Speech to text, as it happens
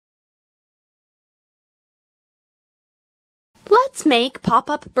Let's make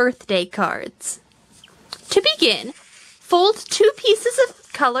pop-up birthday cards. To begin, fold 2 pieces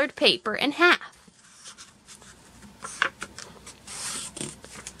of colored paper in half.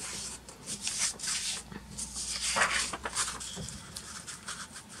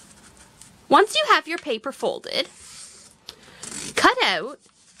 Once you have your paper folded, cut out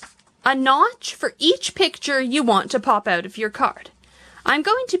a notch for each picture you want to pop out of your card. I'm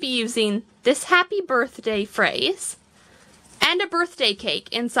going to be using this happy birthday phrase and a birthday cake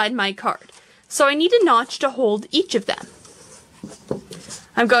inside my card, so I need a notch to hold each of them.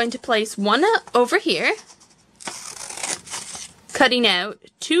 I'm going to place one over here, cutting out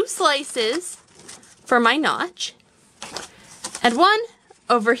 2 slices for my notch, and one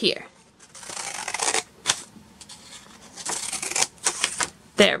over here.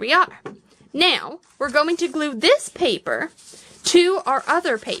 There we are. Now, we're going to glue this paper to our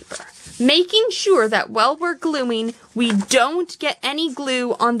other paper, making sure that while we're gluing, we don't get any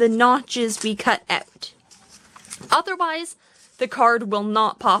glue on the notches we cut out. Otherwise, the card will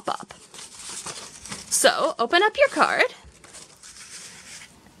not pop up. So, open up your card.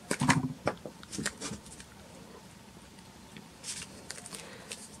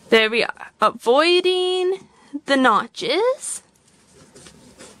 There we are, avoiding the notches.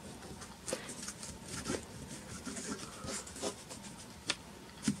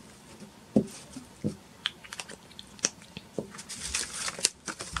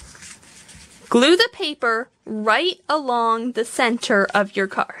 Glue the paper right along the center of your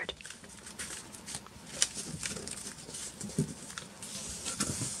card.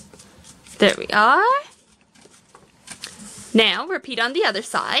 There we are. Now repeat on the other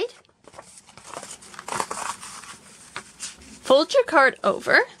side. Fold your card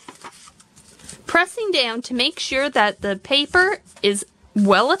over, pressing down to make sure that the paper is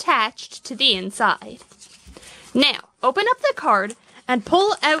well attached to the inside. Now, open up the card and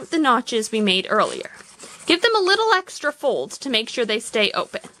pull out the notches we made earlier. Give them a little extra fold to make sure they stay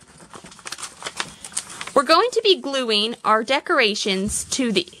open. We're going to be gluing our decorations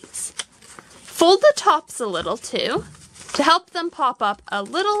to these. Fold the tops a little too, to help them pop up a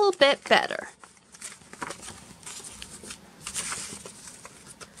little bit better.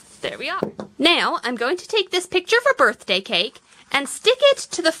 There we are. Now, I'm going to take this picture of a birthday cake and stick it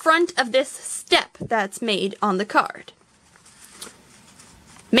to the front of this step that's made on the card,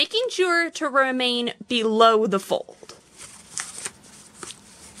 making sure to remain below the fold.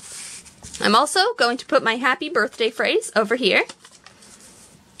 I'm also going to put my happy birthday phrase over here.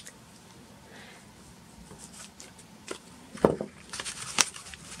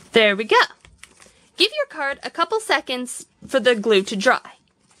 There we go. Give your card a couple seconds for the glue to dry.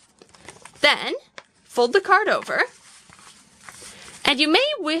 Then, fold the card over. And you may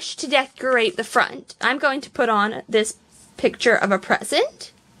wish to decorate the front. I'm going to put on this picture of a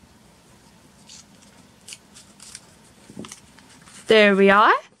present. There we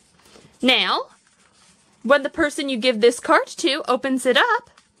are. Now, when the person you give this card to opens it up,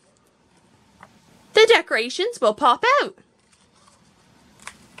 the decorations will pop out.